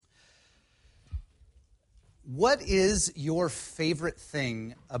What is your favorite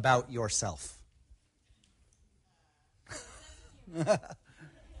thing about yourself?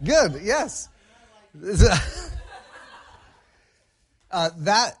 Good, yes.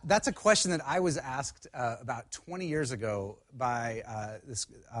 That's a question that I was asked about 20 years ago by this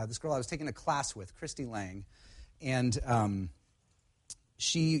girl I was taking a class with, Christy Lang, and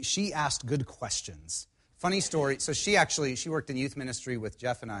she asked good questions. Funny story. So she worked in youth ministry with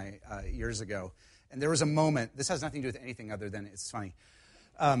Jeff and I years ago, and there was a moment. This has nothing to do with anything other than it's funny.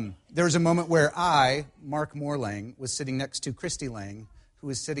 There was a moment where I, Mark Mohrlang, was sitting next to Christy Lang, who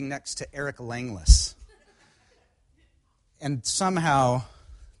was sitting next to Eric Langless. And somehow,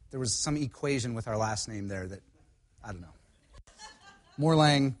 there was some equation with our last name there that, I don't know.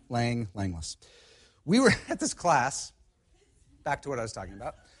 Mohrlang, Lang, Langless. We were at this class, back to what I was talking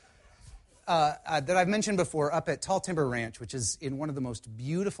about, that I've mentioned before, up at Tall Timber Ranch, which is in one of the most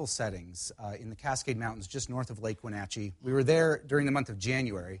beautiful settings in the Cascade Mountains, just north of Lake Wenatchee. We were there during the month of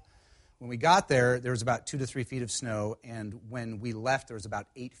January. When we got there, there was about 2 to 3 feet of snow, and when we left, there was about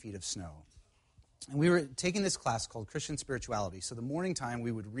 8 feet of snow. And we were taking this class called Christian Spirituality. So the morning time,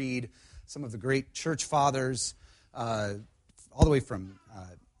 we would read some of the great church fathers, all the way from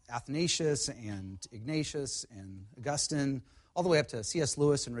Athanasius and Ignatius and Augustine, all the way up to C.S.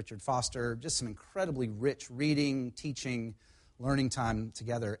 Lewis and Richard Foster, just some incredibly rich reading, teaching, learning time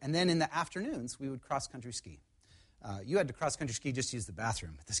together. And then in the afternoons, we would cross-country ski. You had to cross-country ski just to use the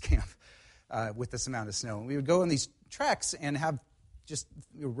bathroom at this camp with this amount of snow. And we would go on these treks and have just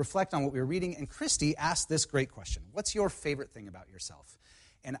reflect on what we were reading. And Christy asked this great question: what's your favorite thing about yourself?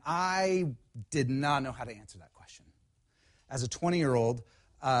 And I did not know how to answer that question. As a 20-year-old,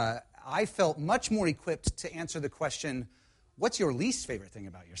 I felt much more equipped to answer the question, what's your least favorite thing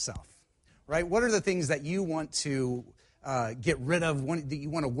about yourself? Right? What are the things that you want to get rid of, that you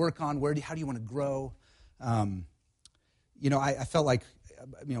want to work on? How do you want to grow? I felt like,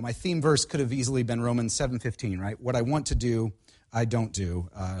 my theme verse could have easily been Romans 7:15, right? What I want to do, I don't do.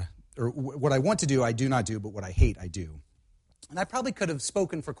 Or what I want to do, I do not do, but what I hate, I do. And I probably could have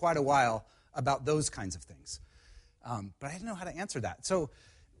spoken for quite a while about those kinds of things. But I didn't know how to answer that. So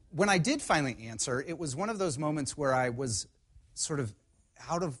when I did finally answer, it was one of those moments where I was sort of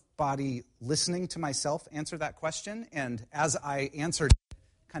out of body listening to myself answer that question. And as I answered,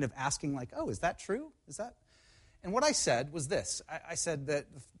 kind of asking like, oh, is that true? Is that? And what I said was this. I said that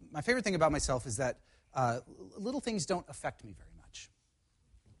my favorite thing about myself is that little things don't affect me very much.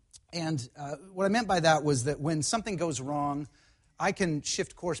 And what I meant by that was that when something goes wrong, I can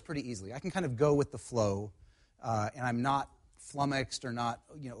shift course pretty easily. I can kind of go with the flow, and I'm not flummoxed or not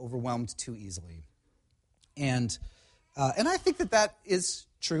overwhelmed too easily. And I think that is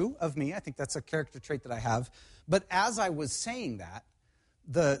true of me. I think that's a character trait that I have. But as I was saying that,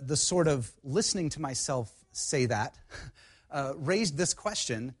 the sort of listening to myself say that raised this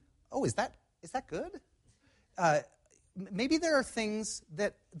question: oh, is that good? Maybe there are things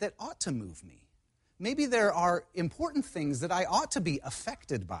that ought to move me. Maybe there are important things that I ought to be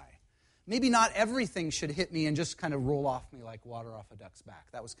affected by. Maybe not everything should hit me and just kind of roll off me like water off a duck's back.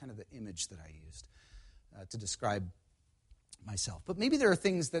 That was kind of the image that I used to describe myself. But maybe there are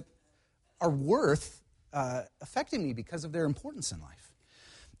things that are worth affecting me because of their importance in life.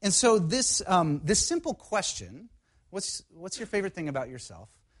 And so this simple question, what's your favorite thing about yourself?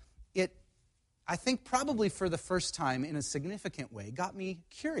 It, I think probably for the first time in a significant way, got me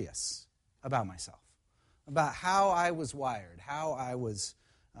curious about myself, about how I was wired, how I was,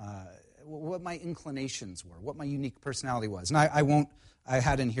 what my inclinations were, what my unique personality was. And I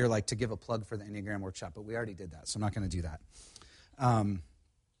had in here like to give a plug for the Enneagram workshop, but we already did that, so I'm not going to do that.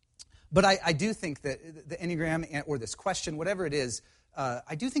 But I do think that the Enneagram or this question, whatever it is,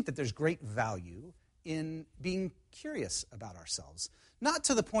 I do think that there's great value in being curious about ourselves. Not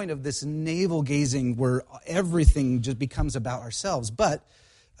to the point of this navel-gazing where everything just becomes about ourselves, but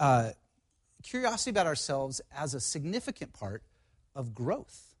curiosity about ourselves as a significant part of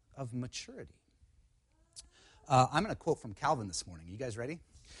growth, of maturity. I'm going to quote from Calvin this morning. You guys ready?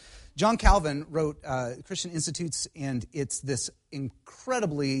 John Calvin wrote Christian Institutes, and it's this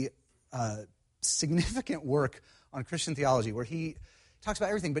incredibly significant work on Christian theology where he talks about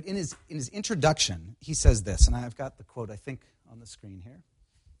everything. But in his introduction, he says this, and I've got the quote, I think, on the screen here.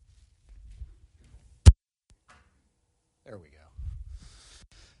 There we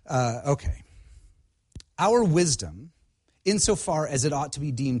go. Okay. Our wisdom, insofar as it ought to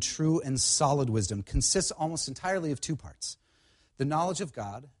be deemed true and solid wisdom, consists almost entirely of two parts: the knowledge of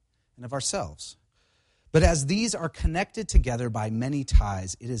God and of ourselves. But as these are connected together by many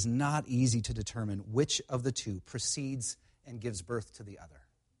ties, it is not easy to determine which of the two precedes and gives birth to the other.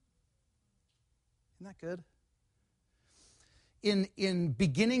 Isn't that good? In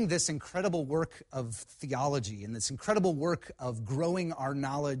beginning this incredible work of theology and this incredible work of growing our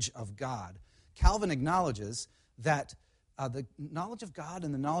knowledge of God, Calvin acknowledges that the knowledge of God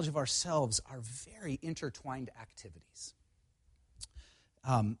and the knowledge of ourselves are very intertwined activities.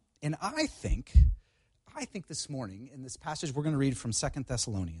 And I think this morning, in this passage we're going to read from 2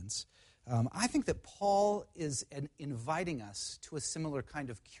 Thessalonians, I think that Paul is inviting us to a similar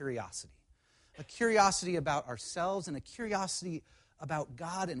kind of curiosity. A curiosity about ourselves and a curiosity about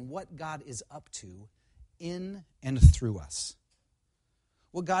God and what God is up to in and through us.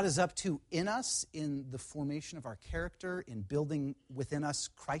 What God is up to in us, in the formation of our character, in building within us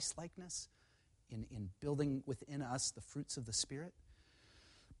Christ-likeness, in building within us the fruits of the Spirit,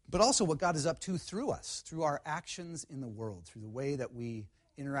 but also what God is up to through us, through our actions in the world, through the way that we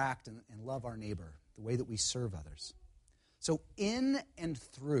interact and love our neighbor, the way that we serve others. So in and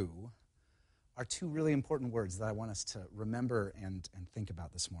through are two really important words that I want us to remember and think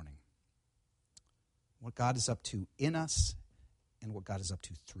about this morning. What God is up to in us and what God is up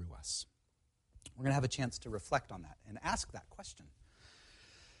to through us. We're going to have a chance to reflect on that and ask that question.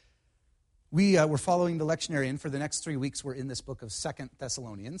 We're following the lectionary, and for the next 3 weeks we're in this book of 2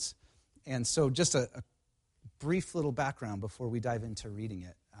 Thessalonians. And so just a brief little background before we dive into reading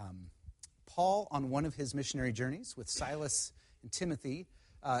it. Paul, on one of his missionary journeys with Silas and Timothy,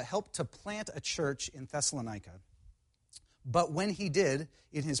 helped to plant a church in Thessalonica. But when he did,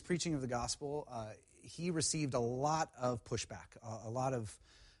 in his preaching of the gospel, he received a lot of pushback, a lot of,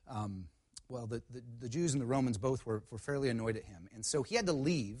 the Jews and the Romans both were fairly annoyed at him. And so he had to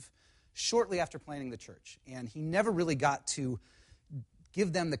leave shortly after planting the church. And he never really got to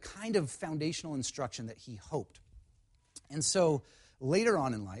give them the kind of foundational instruction that he hoped. And so later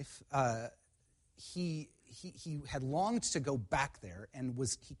on in life, he had longed to go back there and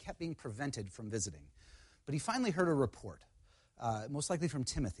he kept being prevented from visiting. But he finally heard a report, most likely from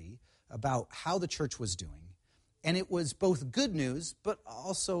Timothy, about how the church was doing. And it was both good news, but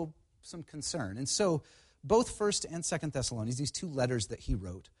also some concern. And so both 1st and 2nd Thessalonians, these two letters that he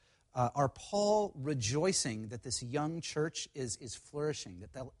wrote, are Paul rejoicing that this young church is flourishing,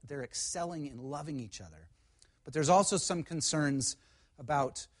 that they're excelling in loving each other. But there's also some concerns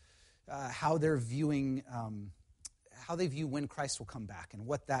about how they're viewing, how they view when Christ will come back and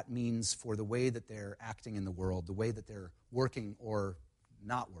what that means for the way that they're acting in the world, the way that they're working or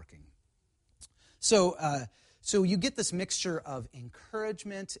not working. So you get this mixture of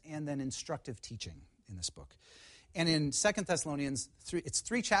encouragement and then instructive teaching in this book. And in 2 Thessalonians, it's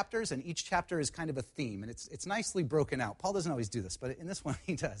 3 chapters, and each chapter is kind of a theme, and it's nicely broken out. Paul doesn't always do this, but in this one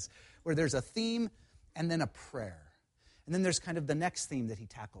he does, where there's a theme and then a prayer. And then there's kind of the next theme that he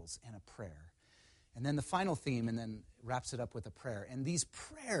tackles and a prayer. And then the final theme, and then wraps it up with a prayer. And these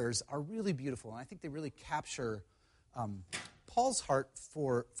prayers are really beautiful, and I think they really capture Paul's heart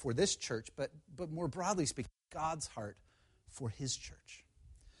for this church, but more broadly speaking, God's heart for his church.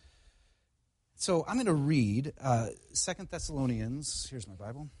 So I'm going to read 2 Thessalonians, here's my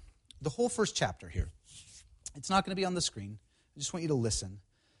Bible, the whole first chapter here. It's not going to be on the screen. I just want you to listen.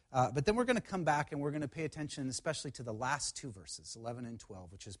 But then we're going to come back and we're going to pay attention especially to the last 2 verses, 11 and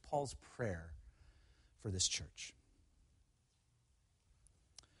 12, which is Paul's prayer for this church.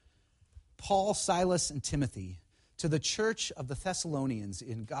 Paul, Silas, and Timothy, to the church of the Thessalonians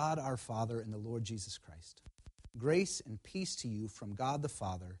in God our Father and the Lord Jesus Christ. Grace and peace to you from God the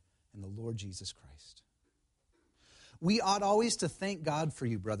Father and the Lord Jesus Christ. We ought always to thank God for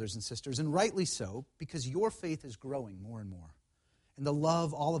you, brothers and sisters, and rightly so, because your faith is growing more and more, and the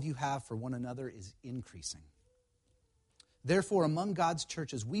love all of you have for one another is increasing. Therefore, among God's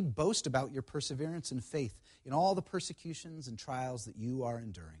churches, we boast about your perseverance and faith in all the persecutions and trials that you are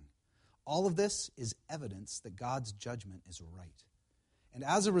enduring. All of this is evidence that God's judgment is right. And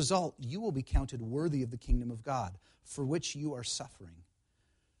as a result, you will be counted worthy of the kingdom of God, for which you are suffering.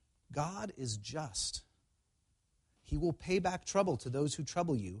 God is just. He will pay back trouble to those who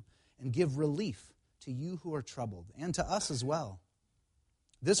trouble you and give relief to you who are troubled, and to us as well.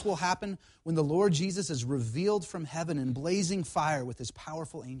 This will happen when the Lord Jesus is revealed from heaven in blazing fire with his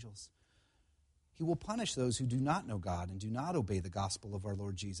powerful angels. He will punish those who do not know God and do not obey the gospel of our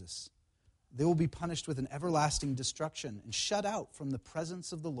Lord Jesus. They will be punished with an everlasting destruction and shut out from the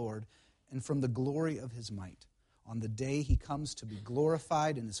presence of the Lord and from the glory of his might on the day he comes to be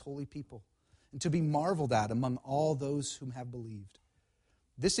glorified in his holy people and to be marveled at among all those whom have believed.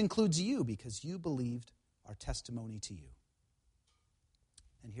 This includes you because you believed our testimony to you.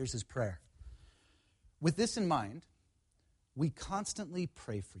 And here's his prayer. With this in mind, we constantly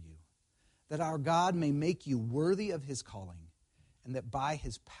pray for you, that our God may make you worthy of his calling, and that by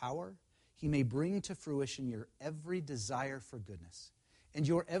his power he may bring to fruition your every desire for goodness and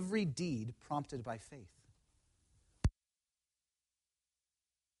your every deed prompted by faith.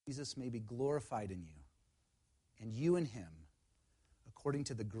 Jesus may be glorified in you, and you in him, according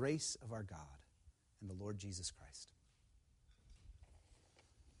to the grace of our God and the Lord Jesus Christ.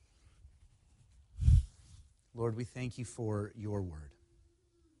 Lord, we thank you for your word.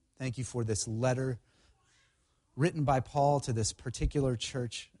 Thank you for this letter written by Paul to this particular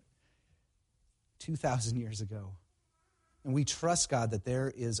church 2,000 years ago. And we trust, God, that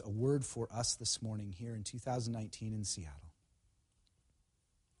there is a word for us this morning here in 2019 in Seattle.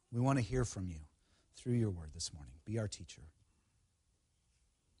 We want to hear from you through your word this morning. Be our teacher.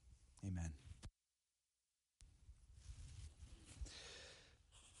 Amen.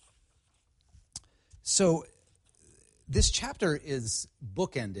 So, this chapter is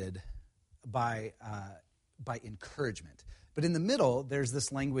bookended by encouragement. But in the middle, there's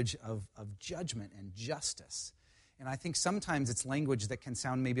this language of judgment and justice. And I think sometimes it's language that can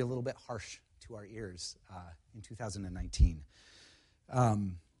sound maybe a little bit harsh to our ears in 2019.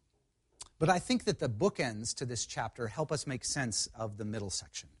 But I think that the bookends to this chapter help us make sense of the middle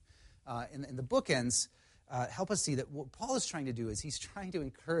section. And the bookends help us see that what Paul is trying to do is he's trying to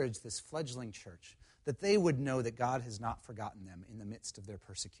encourage this fledgling church that they would know that God has not forgotten them in the midst of their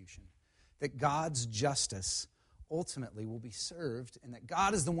persecution, that God's justice ultimately will be served, and that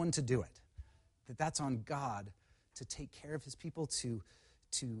God is the one to do it, that that's on God to take care of his people, to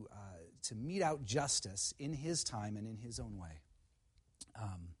mete out justice in his time and in his own way,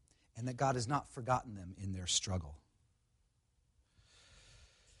 and that God has not forgotten them in their struggle.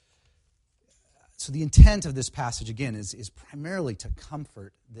 So the intent of this passage, again, is primarily to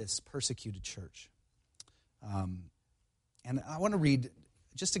comfort this persecuted church. And I want to read,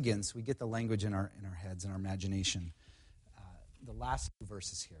 just again, so we get the language in our heads and our imagination, the last few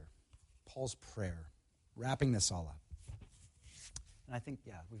verses here. Paul's prayer, wrapping this all up. And I think,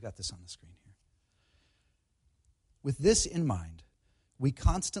 we've got this on the screen here. With this in mind, we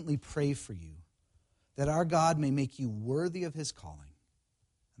constantly pray for you, that our God may make you worthy of his calling,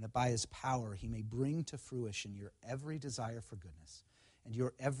 and that by his power he may bring to fruition your every desire for goodness and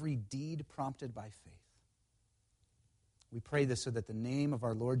your every deed prompted by faith. We pray this so that the name of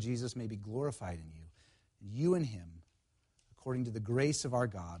our Lord Jesus may be glorified in you, and you in him, according to the grace of our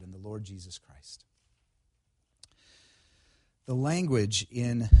God and the Lord Jesus Christ. The language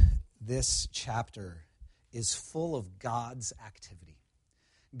in this chapter is full of God's activity.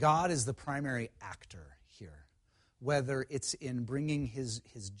 God is the primary actor here, whether it's in bringing his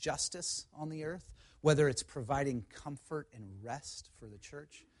justice on the earth, whether it's providing comfort and rest for the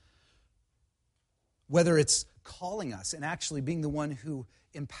church, whether it's calling us and actually being the one who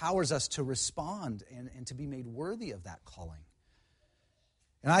empowers us to respond and to be made worthy of that calling.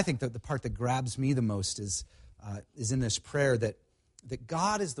 And I think that the part that grabs me the most is in this prayer that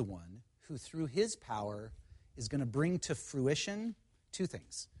God is the one who, through his power, is going to bring to fruition two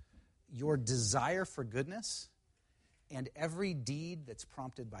things: your desire for goodness and every deed that's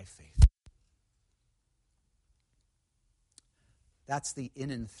prompted by faith. That's the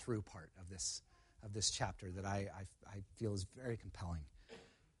in and through part of this chapter that I feel is very compelling.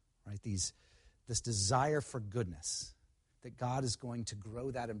 Right? This desire for goodness, that God is going to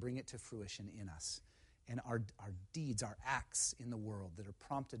grow that and bring it to fruition in us. And our deeds, our acts in the world that are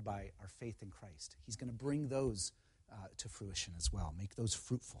prompted by our faith in Christ, he's going to bring those to fruition as well, make those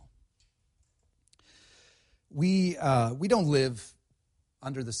fruitful. We don't live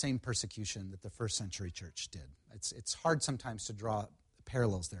under the same persecution that the first century church did. It's hard sometimes to draw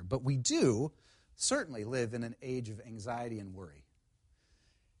parallels there, but we do certainly live in an age of anxiety and worry.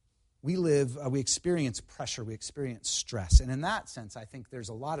 We experience pressure, we experience stress, and in that sense, I think there's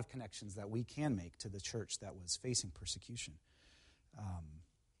a lot of connections that we can make to the church that was facing persecution.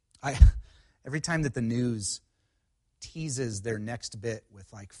 Every time that the news teases their next bit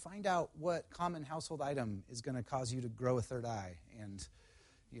with, like, find out what common household item is going to cause you to grow a third eye and,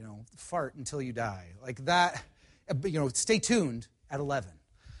 fart until you die, like that, stay tuned at 11.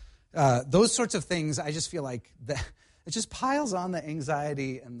 Those sorts of things, I just feel like it just piles on the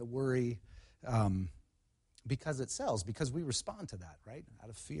anxiety and the worry because it sells, because we respond to that, right, out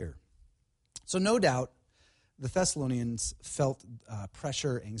of fear. So no doubt the Thessalonians felt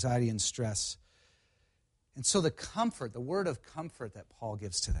pressure, anxiety, and stress. And so the word of comfort that Paul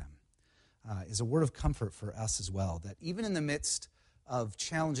gives to them is a word of comfort for us as well, that even in the midst of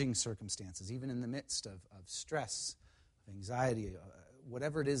challenging circumstances, even in the midst of stress, of anxiety,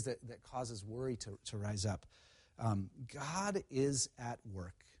 whatever it is that causes worry to rise up, God is at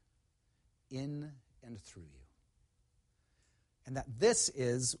work in and through you.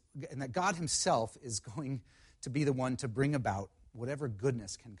 and that God himself is going to be the one to bring about whatever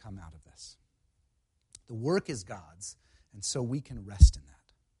goodness can come out of this. The work is God's, and so we can rest in that.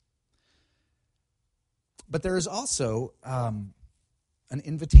 But there is also an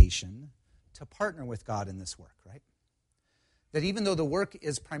invitation to partner with God in this work, right? That even though the work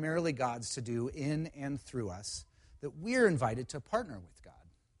is primarily God's to do in and through us, that we're invited to partner with God,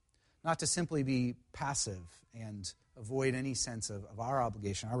 not to simply be passive and avoid any sense of our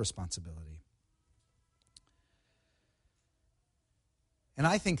obligation, our responsibility. And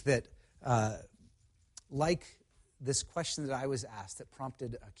I think that, like this question that I was asked that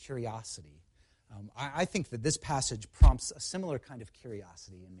prompted a curiosity, I think that this passage prompts a similar kind of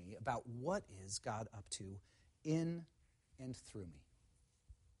curiosity in me about what is God up to in and through me.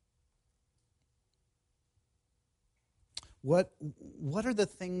 What are the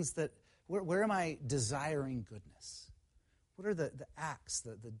things that, where am I desiring goodness? What are the acts,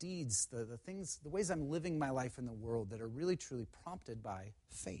 the deeds, the things, the ways I'm living my life in the world that are really, truly prompted by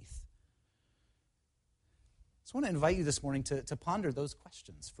faith? So I want to invite you this morning to ponder those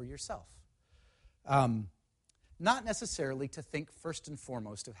questions for yourself. Not necessarily to think first and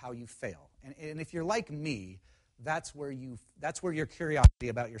foremost of how you fail. And if you're like me, that's where your curiosity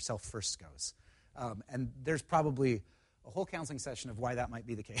about yourself first goes. And there's probably a whole counseling session of why that might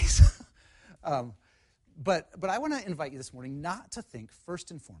be the case. But I want to invite you this morning not to think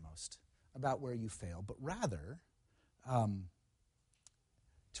first and foremost about where you fail, but rather to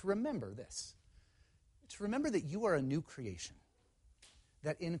remember this. To remember that you are a new creation.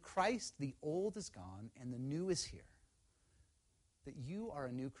 That in Christ the old is gone and the new is here. That you are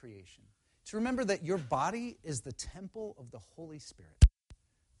a new creation. To remember that your body is the temple of the Holy Spirit.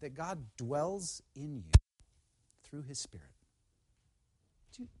 That God dwells in you through his Spirit.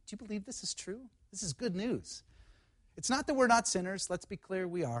 Do you believe this is true? This is good news. It's not that we're not sinners. Let's be clear,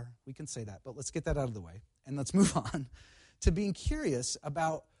 we are. We can say that, but let's get that out of the way. And let's move on to being curious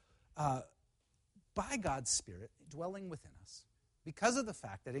about, by God's Spirit, dwelling within us. Because of the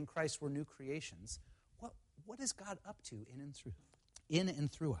fact that in Christ we're new creations, what is God up to in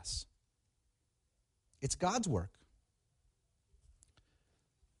and through us? It's God's work.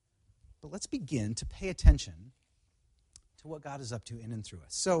 But let's begin to pay attention to what God is up to in and through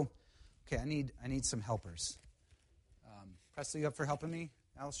us. So, okay, I need some helpers. Presley, you up for helping me?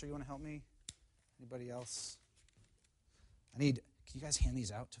 Alistair, you want to help me? Anybody else? Can you guys hand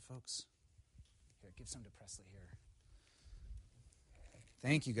these out to folks? Here, give some to Presley here.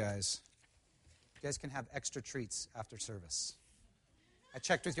 Thank you, guys. You guys can have extra treats after service. I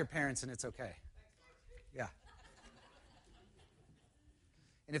checked with your parents, and it's okay. Yeah.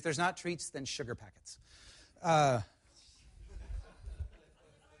 And if there's not treats, then sugar packets.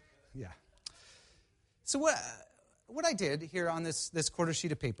 Yeah. So what I did here on this quarter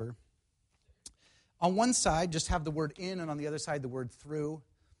sheet of paper, on one side, just have the word in, and on the other side, the word through,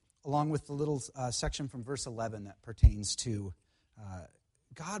 along with the little section from verse 11 that pertains to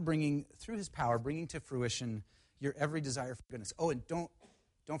God bringing, through his power, bringing to fruition your every desire for goodness. Oh, and don't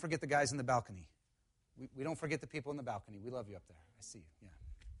forget the guys in the balcony. We don't forget the people in the balcony. We love you up there. I see you.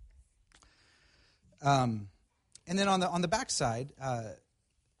 Yeah. And then on the back side,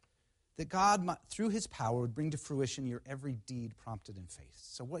 that God, through his power, would bring to fruition your every deed prompted in faith.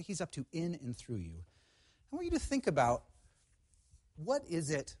 So what he's up to in and through you. I want you to think about, what is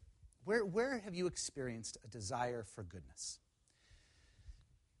it, where have you experienced a desire for goodness?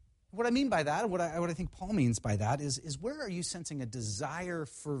 What I mean by that, what I think Paul means by that, is where are you sensing a desire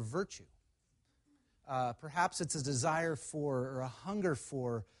for virtue? Perhaps it's a desire for, or a hunger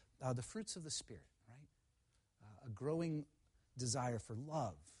for the fruits of the Spirit, right? A growing desire for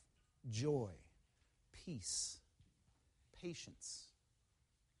love, joy, peace, patience,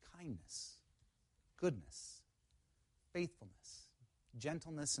 kindness, goodness, faithfulness,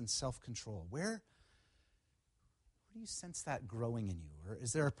 gentleness, and self-control. Where do you sense that growing in you? Or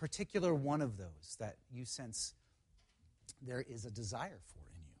is there a particular one of those that you sense there is a desire for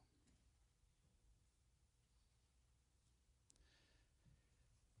in you?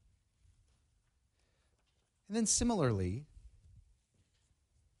 And then similarly,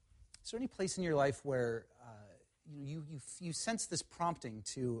 is there any place in your life where you sense this prompting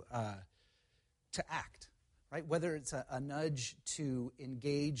to act, right? Whether it's a nudge to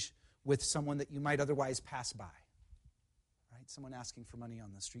engage with someone that you might otherwise pass by, right? Someone asking for money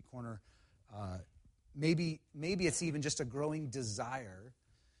on the street corner. Maybe it's even just a growing desire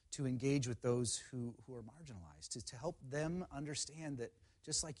to engage with those who are marginalized, to help them understand that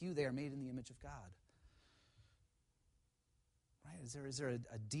just like you, they are made in the image of God. Right? Is there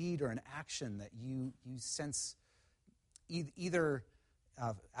a deed or an action that you sense either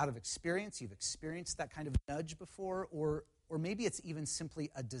out of experience, you've experienced that kind of nudge before, or maybe it's even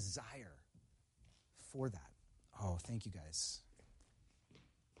simply a desire for that. Oh, thank you guys.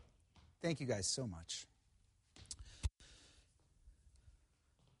 Thank you guys so much.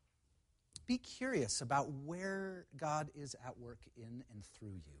 Be curious about where God is at work in and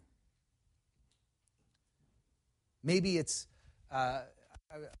through you. Maybe it's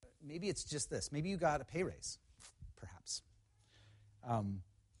just this. Maybe you got a pay raise, perhaps.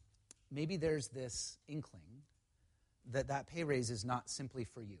 Maybe there's this inkling that pay raise is not simply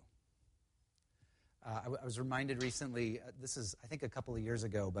for you. I was reminded recently, this is, I think, a couple of years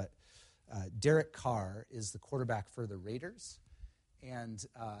ago, but Derek Carr is the quarterback for the Raiders and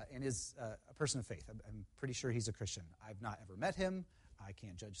is a person of faith. I'm pretty sure he's a Christian. I've not ever met him. I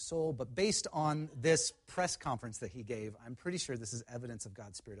can't judge soul, but based on this press conference that he gave, I'm pretty sure this is evidence of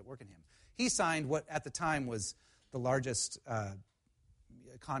God's Spirit at work in him. He signed what at the time was the largest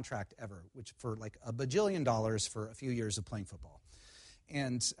contract ever, which for like $1 bajillion for a few years of playing football.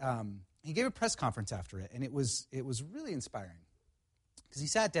 And he gave a press conference after it, and it was really inspiring. Because he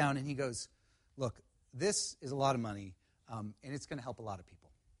sat down and he goes, look, this is a lot of money, and it's going to help a lot of people.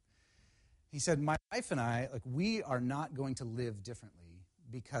 He said, my wife and I, we are not going to live differently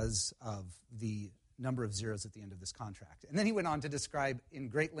because of the number of zeros at the end of this contract. And then he went on to describe in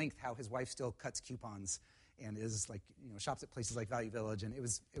great length how his wife still cuts coupons and is shops at places like Value Village. And it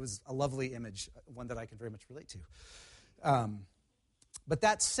was a lovely image, one that I can very much relate to. But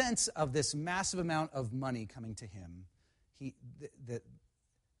that sense of this massive amount of money coming to him,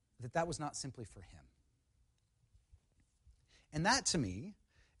 that was not simply for him. And that, to me,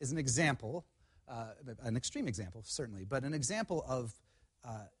 is an example, an extreme example, certainly, but an example of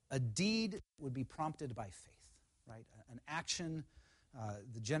a deed would be prompted by faith, right? An action,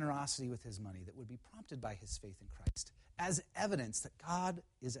 the generosity with his money that would be prompted by his faith in Christ as evidence that God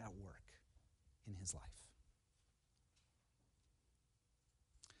is at work in his life.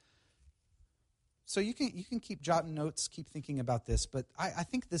 So you can keep jotting notes, keep thinking about this, but I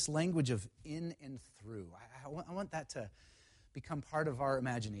think this language of in and through, I want that to become part of our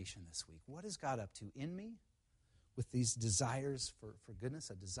imagination this week. What is God up to in me with these desires for goodness,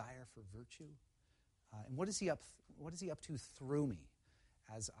 a desire for virtue? And what is he up to through me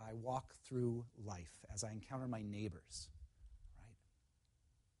as I walk through life, as I encounter my neighbors, right?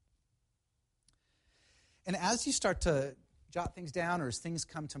 And as you start to jot things down or as things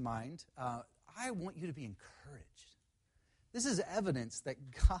come to mind, I want you to be encouraged. This is evidence that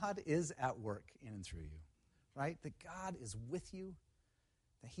God is at work in and through you. Right? That God is with you,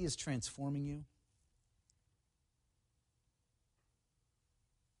 that he is transforming you.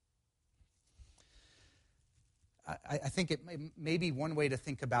 I think it may be one way to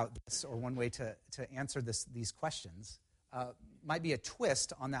think about this, or one way to answer these questions, might be a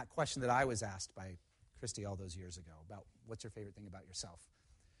twist on that question that I was asked by Christy all those years ago about what's your favorite thing about yourself.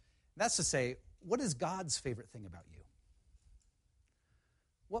 That's to say, what is God's favorite thing about you?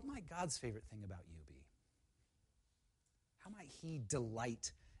 What might God's favorite thing about you be? How might he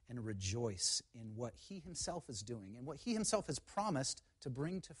delight and rejoice in what he himself is doing and what he himself has promised to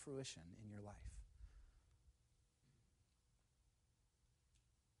bring to fruition in your life?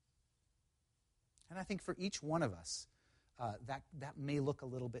 And I think for each one of us, that may look a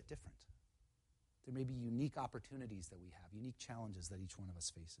little bit different. There may be unique opportunities that we have, unique challenges that each one of us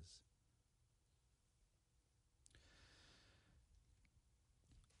faces.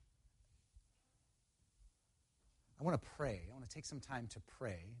 I want to pray. I want to take some time to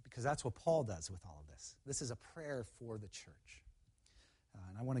pray because that's what Paul does with all of this. This is a prayer for the church.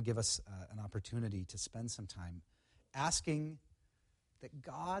 And I want to give us an opportunity to spend some time asking that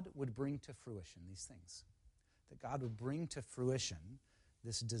God would bring to fruition these things. That God would bring to fruition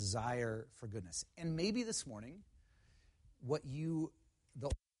this desire for goodness. And maybe this morning, what you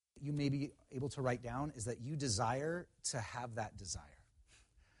may be able to write down is that you desire to have that desire.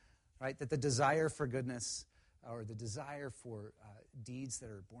 Right? That the desire for goodness or the desire for deeds that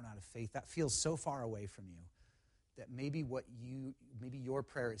are born out of faith, that feels so far away from you that maybe your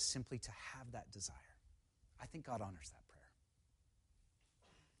prayer is simply to have that desire. I think God honors that prayer.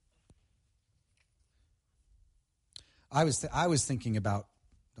 I was thinking about,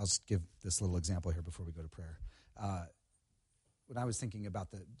 I'll just give this little example here before we go to prayer. When I was thinking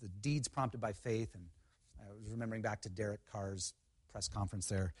about the deeds prompted by faith, and I was remembering back to Derek Carr's press conference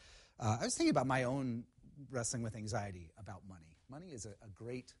there, I was thinking about my own wrestling with anxiety about money. Money is a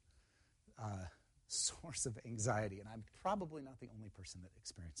great source of anxiety, and I'm probably not the only person that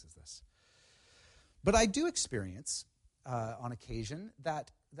experiences this. But I do experience, on occasion,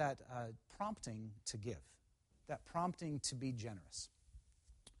 that prompting to give. that prompting to be generous,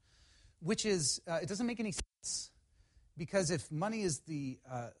 which is, it doesn't make any sense, because if money is the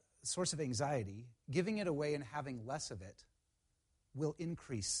source of anxiety, giving it away and having less of it will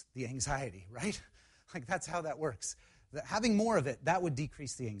increase the anxiety, right? Like, that's how that works. Having more of it, that would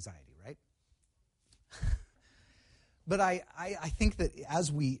decrease the anxiety, right? But I think that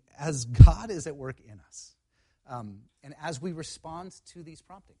as God is at work in us, and as we respond to these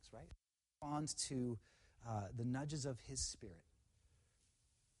promptings, right? Respond to the nudges of His Spirit,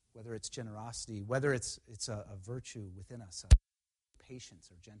 whether it's generosity, whether it's a virtue within us, patience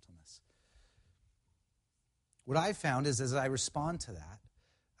or gentleness. What I've found is, as I respond to that,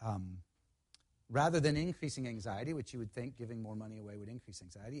 rather than increasing anxiety, which you would think giving more money away would increase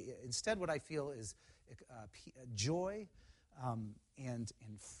anxiety, instead what I feel is joy and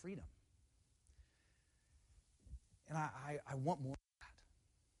freedom. And I want more of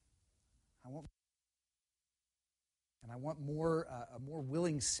that. I want more a more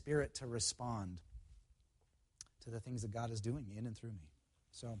willing spirit to respond to the things that God is doing in and through me.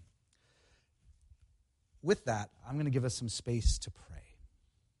 So, with that, I'm going to give us some space to pray.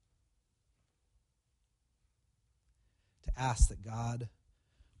 To ask that God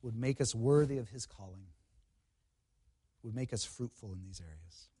would make us worthy of His calling, would make us fruitful in these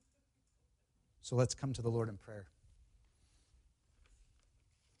areas. So let's come to the Lord in prayer.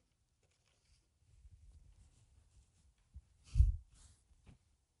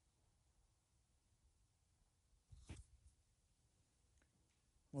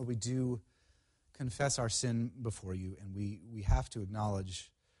 Lord, we do confess our sin before you, and we have to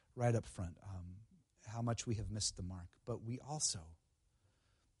acknowledge right up front how much we have missed the mark. But we also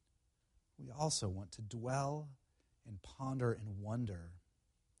want to dwell and ponder and wonder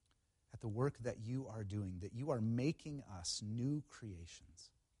at the work that you are doing, that you are making us new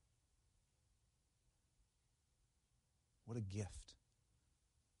creations. What a gift.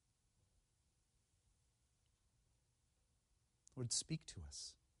 Lord, speak to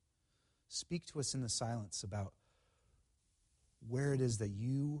us. Speak to us in the silence about where it is that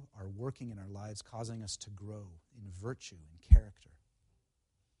you are working in our lives, causing us to grow in virtue and character,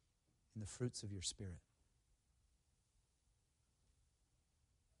 in the fruits of your Spirit.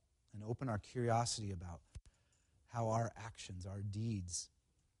 And open our curiosity about how our actions, our deeds,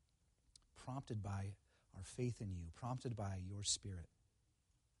 prompted by our faith in you, prompted by your Spirit,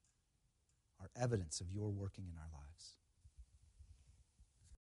 are evidence of your working in our lives.